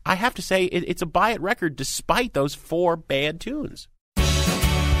 I have to say it's a buy-it record despite those 4 bad tunes.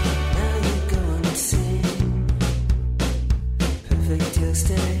 Perfect, you're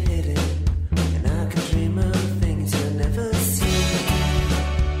still hidden, and I can dream of things you'll never see.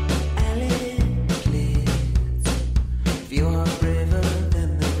 Alice, if you are braver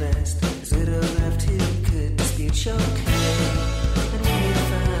than the rest, there's little left who could dispute your claim. And when you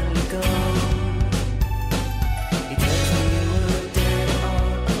finally go, he tells me you were dead all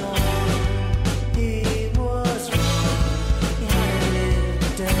along. He was wrong, he had lived a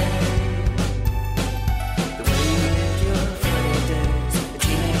day. The way you lived your funny days, a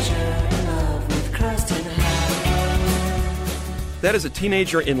teenager in love with crust and high. That is A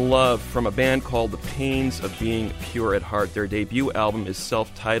Teenager in Love from a band called The Pains of Being Pure at Heart. Their debut album is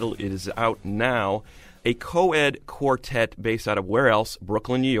self-titled. It is out now. A co-ed quartet based out of where else?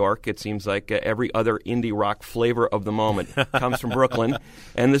 Brooklyn, New York. It seems like every other indie rock flavor of the moment comes from Brooklyn,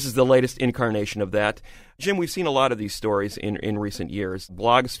 and this is the latest incarnation of that. Jim, we've seen a lot of these stories in recent years.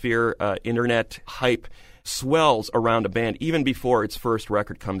 Blogosphere, internet hype swells around a band even before its first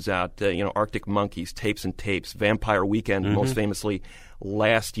record comes out. Arctic Monkeys, Tapes and Tapes, Vampire Weekend, most famously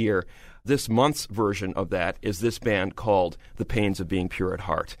last year. This month's version of that is this band called The Pains of Being Pure at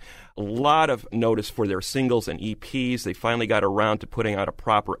Heart. A lot of notice for their singles and EPs. They finally got around to putting out a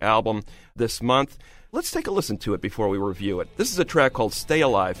proper album this month. Let's take a listen to it before we review it. This is a track called Stay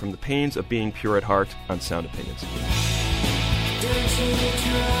Alive from The Pains of Being Pure at Heart on Sound Opinions. Don't you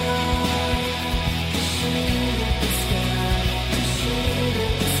try.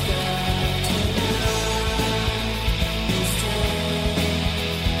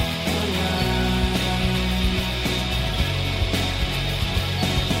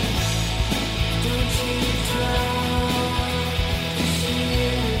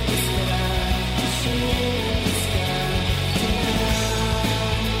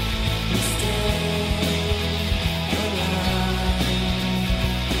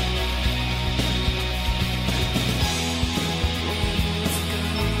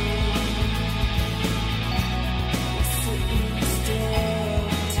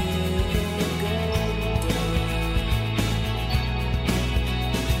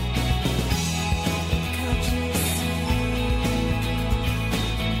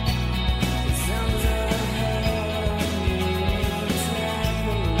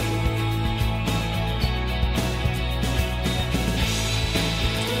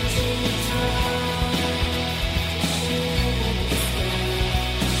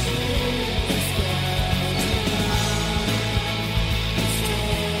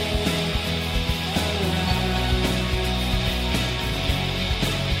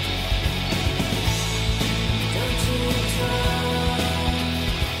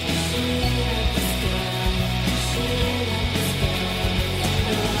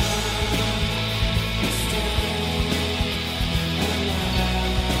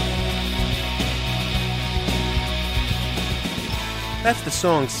 That's the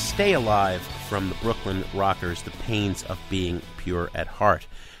song Stay Alive from the Brooklyn Rockers, The Pains of Being Pure at Heart.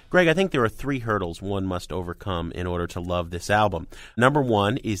 Greg, I think there are 3 hurdles one must overcome in order to love this album. Number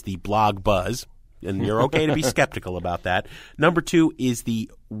 1 is the blog buzz, and you're okay to be skeptical about that. Number 2 is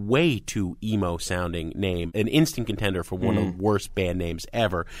the way too emo-sounding name, an instant contender for one of the worst band names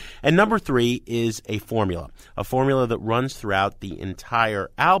ever. And number 3 is a formula that runs throughout the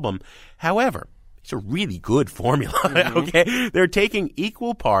entire album. However, it's a really good formula, okay? They're taking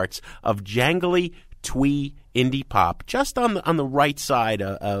equal parts of jangly, twee, indie pop, just on the right side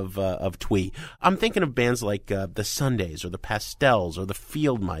of twee. I'm thinking of bands like the Sundays or the Pastels or the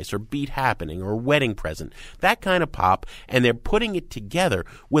Field Mice or Beat Happening or Wedding Present, that kind of pop, and they're putting it together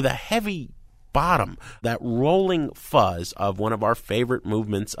with a heavy bottom, that rolling fuzz of one of our favorite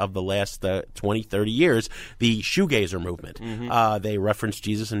movements of the last 20, 30 years, the shoegazer movement. They reference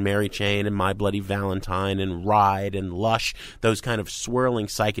Jesus and Mary Chain and My Bloody Valentine and Ride and Lush, those kind of swirling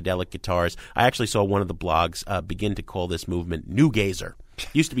psychedelic guitars. I actually saw one of the blogs begin to call this movement New Gazer.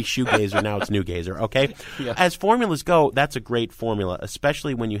 Used to be shoegazer, now it's new gazer, okay? Yeah. As formulas go, that's a great formula,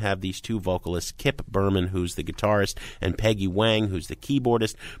 especially when you have these 2 vocalists, Kip Berman, who's the guitarist, and Peggy Wang, who's the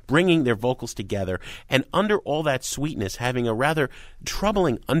keyboardist, bringing their vocals together, and under all that sweetness, having a rather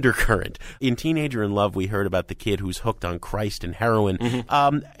troubling undercurrent. In Teenager in Love, we heard about the kid who's hooked on Christ and heroin. It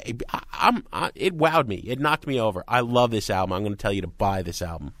wowed me. It knocked me over. I love this album. I'm going to tell you to buy this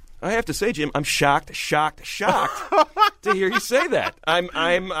album. I have to say, Jim, I'm shocked to hear you say that. I'm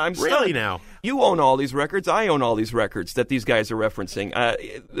stunned. Really now? You own all these records. I own all these records that these guys are referencing.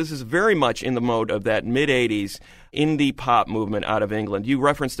 This is very much in the mode of that mid-'80s indie pop movement out of England. You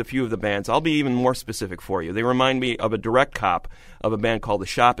referenced a few of the bands. I'll be even more specific for you. They remind me of a direct cop of a band called the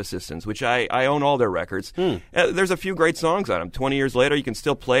Shop Assistants, which I own all their records. There's a few great songs on them. 20 years later, you can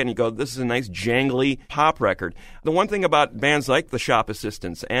still play it and you go, this is a nice jangly pop record. The one thing about bands like the Shop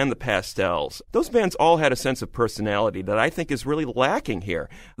Assistants and the Pastels, those bands all had a sense of personality that I think is really lacking here.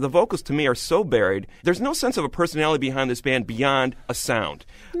 The vocals, to me, are so buried. There's no sense of a personality behind this band beyond a sound.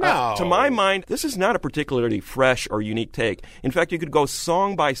 No. To my mind, this is not a particularly fresh or unique take. In fact, you could go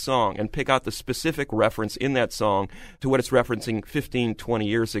song by song and pick out the specific reference in that song to what it's referencing 15, 20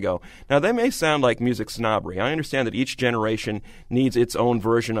 years ago. Now, that may sound like music snobbery. I understand that each generation needs its own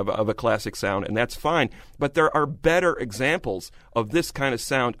version of a classic sound, and that's fine. But there are better examples of this kind of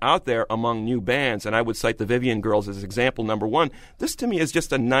sound out there among new bands, and I would cite the Vivian Girls as example number 1. This, to me, is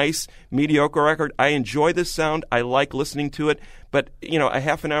just a nice, mediocre record. I enjoy this sound. I like listening to it. But, a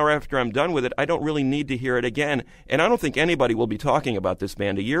half an hour after I'm done with it, I don't really need to hear it again. And I don't think anybody will be talking about this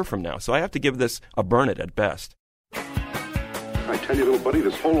band a year from now. So I have to give this a burn it at best. I tell you, little buddy,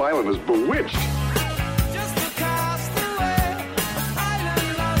 this whole island is bewitched.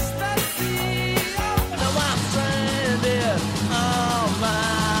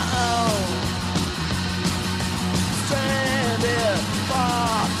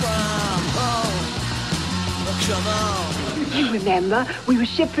 You remember, we were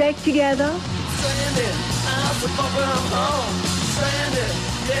shipwrecked together?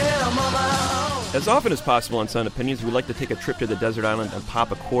 As often as possible on Sound Opinions, we like to take a trip to the desert island and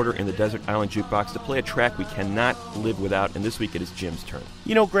pop a quarter in the desert island jukebox to play a track we cannot live without, and this week it is Jim's turn.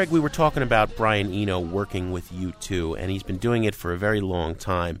 Greg, we were talking about Brian Eno working with U2, and he's been doing it for a very long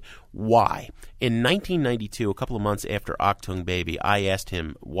time. Why? In 1992, a couple of months after Achtung Baby, I asked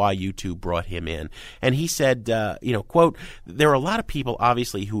him why U2 brought him in. And he said, quote, there are a lot of people,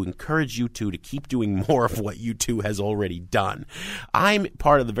 obviously, who encourage U2 to keep doing more of what U2 has already done. I'm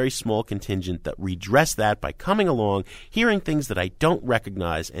part of the very small contingent that redress that by coming along, hearing things that I don't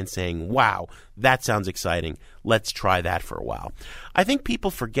recognize, and saying, wow, that sounds exciting. Let's try that for a while. I think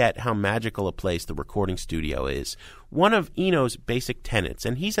people forget how magical a place the recording studio is. One of Eno's basic tenets,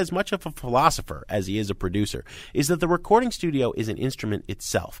 and he's as much of a philosopher as he is a producer, is that the recording studio is an instrument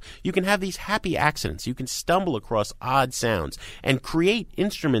itself. You can have these happy accidents. You can stumble across odd sounds and create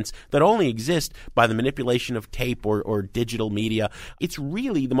instruments that only exist by the manipulation of tape or digital media. It's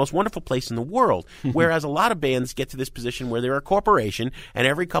really the most wonderful place in the world, whereas a lot of bands get to this position where they're a corporation, and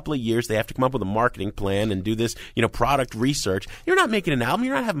every couple of years they have to come up with a marketing plan and do this, product research. You're not making an album.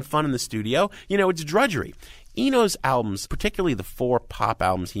 You're not having fun in the studio. It's drudgery. Eno's albums, particularly the 4 pop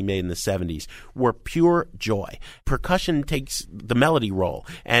albums he made in the 70s, were pure joy. Percussion takes the melody role,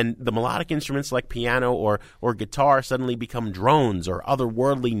 and the melodic instruments like piano or guitar suddenly become drones or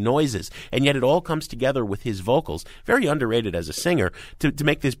otherworldly noises, and yet it all comes together with his vocals, very underrated as a singer, to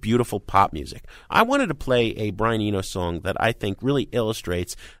make this beautiful pop music. I wanted to play a Brian Eno song that I think really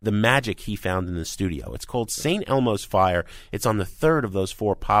illustrates the magic he found in the studio. It's called St. Elmo's Fire. It's on the 3rd of those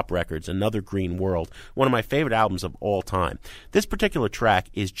 4 pop records, Another Green World, one of my favorite favorite albums of all time. This particular track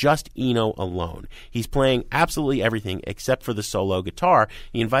is just Eno alone. He's playing absolutely everything except for the solo guitar.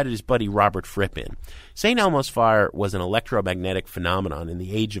 He invited his buddy Robert Fripp in. St. Elmo's Fire was an electromagnetic phenomenon in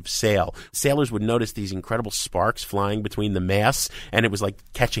the age of sail. Sailors would notice these incredible sparks flying between the masts, and it was like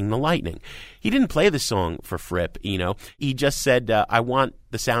catching the lightning. He didn't play the song for Fripp, He just said, I want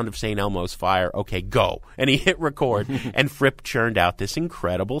the sound of St. Elmo's Fire. Okay, go. And he hit record, and Fripp churned out this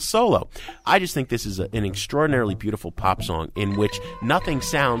incredible solo. I just think this is an extraordinarily beautiful pop song in which nothing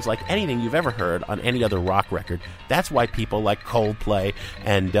sounds like anything you've ever heard on any other rock record. That's why people like Coldplay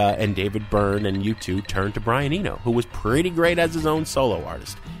and David Byrne and U2 turned to Brian Eno, who was pretty great as his own solo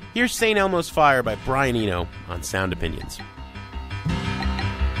artist. Here's St. Elmo's Fire by Brian Eno on Sound Opinions.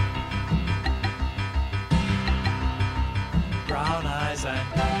 Brown eyes and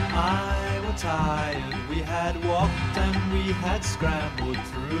I were tired. We had walked and we had scrambled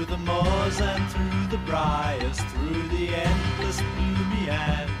through the moors and through the briars, through the endless blue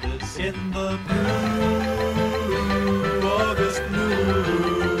meanders in the blue August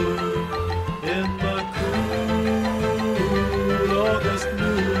blue, in the cool August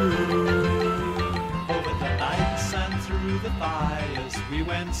blue. Over the nights and through the fires, we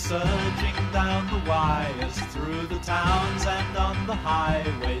went surging down the wires, through the towns and on the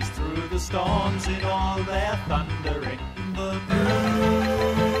highways, through the storms in all their thundering. The blue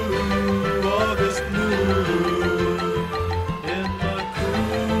August blue, in the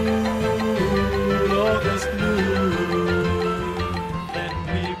cool August blue. Then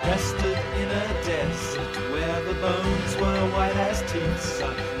we rested in a desert where the bones were white as teeth,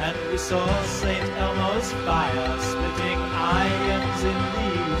 and we saw St. Elmo's Fire splitting irons in the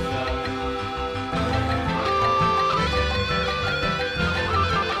ether.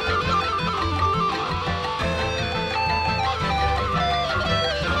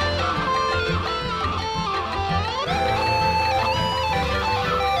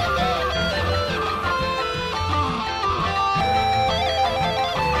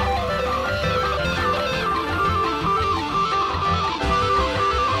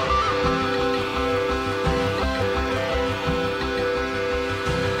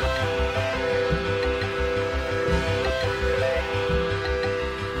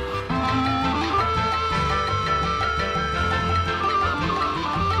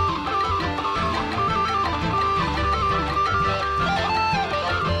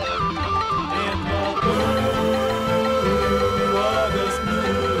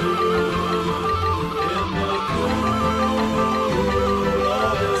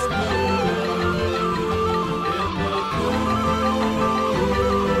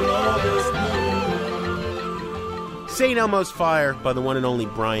 St. Elmo's Fire by the one and only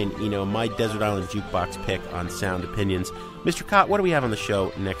Brian Eno, my Desert Island Jukebox pick on Sound Opinions. Mr. Cott, what do we have on the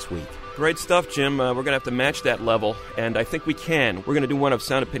show next week? Great stuff, Jim. We're going to have to match that level, and I think we can. We're going to do one of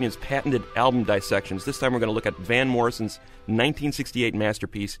Sound Opinion's patented album dissections. This time we're going to look at Van Morrison's 1968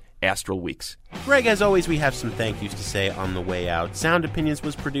 masterpiece, Astral Weeks. Greg, as always, we have some thank yous to say on the way out. Sound Opinions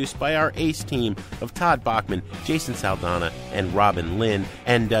was produced by our ace team of Todd Bachman, Jason Saldana, and Robin Lynn,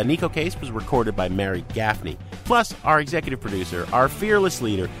 and Neko Case was recorded by Mary Gaffney. Plus, our executive producer, our fearless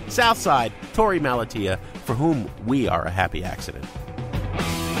leader, Southside, Tori Malatia, for whom we are a happy accident.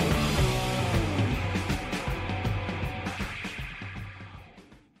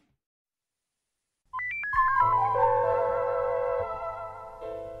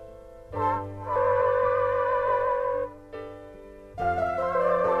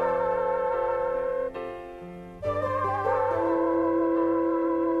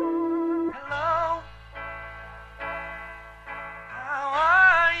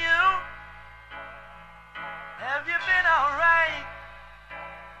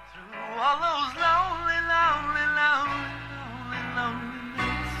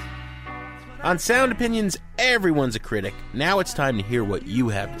 On Sound Opinions, everyone's a critic. Now it's time to hear what you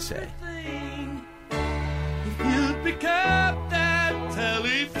have to say. If you'd pick up that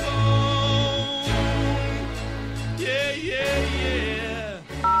telephone, yeah.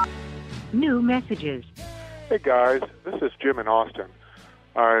 New messages. Hey guys, this is Jim in Austin.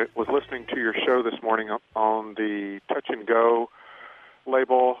 I was listening to your show this morning on the Touch and Go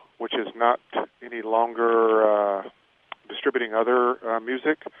label, which is not any longer distributing other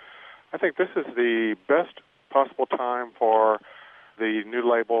music. I think this is the best possible time for the new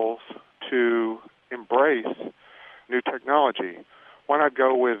labels to embrace new technology. Why not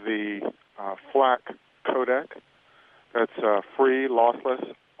go with the FLAC codec? That's a free,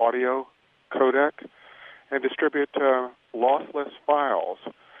 lossless audio codec, and distribute lossless files.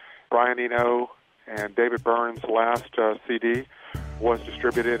 Brian Eno and David Byrne's last CD was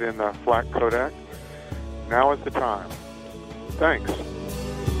distributed in the FLAC codec. Now is the time. Thanks.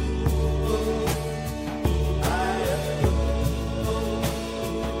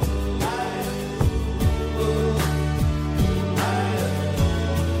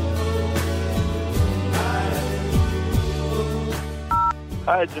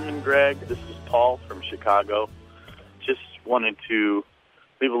 Hi, Jim and Greg. This is Paul from Chicago. Just wanted to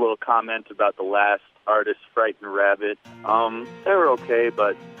leave a little comment about the last artist, Frightened Rabbit. They were okay,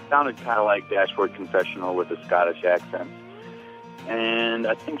 but sounded kind of like Dashboard Confessional with a Scottish accent. And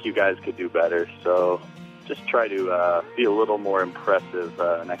I think you guys could do better, so just try to be a little more impressive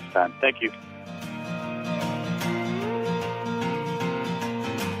next time. Thank you.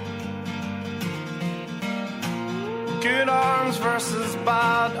 Good arms versus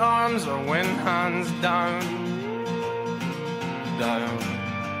bad arms, or win hands down, down.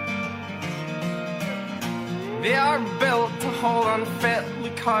 They are built to hold on fit,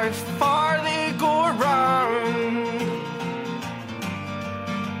 look how far they go around.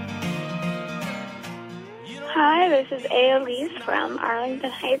 Hi, this is Elise from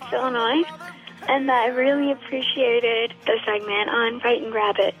Arlington Heights, Illinois, and I really appreciated the segment on Frightened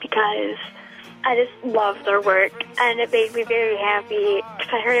Rabbit because I just love their work, and it made me very happy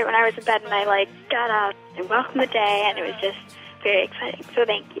because I heard it when I was in bed, and I got up and welcomed the day, and it was just very exciting. So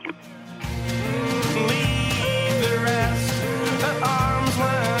thank you. Leave the rest at arm's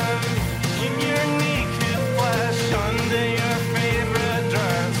length. Keep your naked flesh under your favorite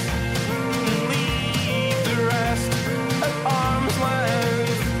dress. Leave the rest at arm's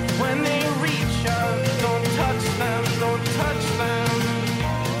length. When they reach out, don't touch them, don't touch them.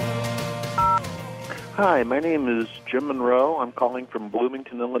 Hi, my name is Jim Monroe. I'm calling from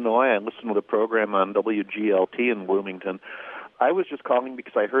Bloomington, Illinois. I listen to the program on WGLT in Bloomington. I was just calling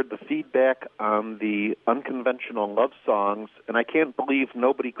because I heard the feedback on the unconventional love songs, and I can't believe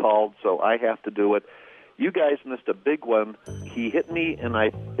nobody called, so I have to do it. You guys missed a big one. He Hit Me, and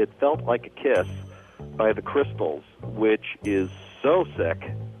It Felt Like a Kiss by the Crystals, which is so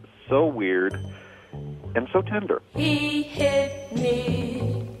sick, so weird, and so tender. He hit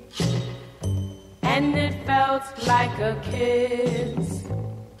me, and it felt like a kiss.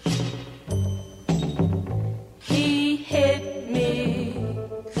 He hit me,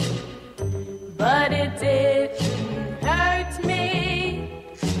 but it didn't hurt me.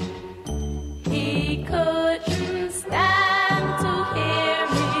 He couldn't stand to hear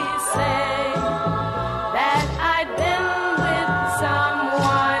me say that I'd been with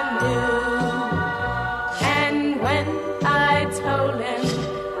someone new. And when I told him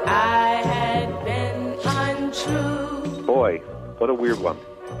I had been untrue, Boy, what a weird one.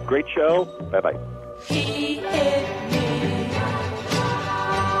 Great show. Bye-bye. he hit me,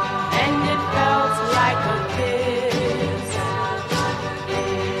 and it felt like a kiss.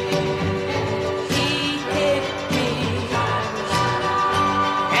 He hit me,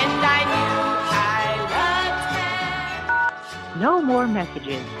 and I knew I loved him. No more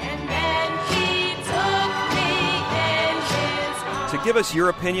messages. And then he took me in his arms. To give us your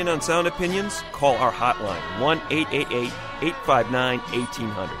opinion on Sound Opinions, call our hotline,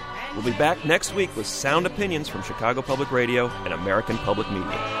 1-888-859-1800. We'll be back next week with Sound Opinions from Chicago Public Radio and American Public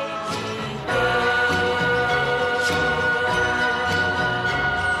Media.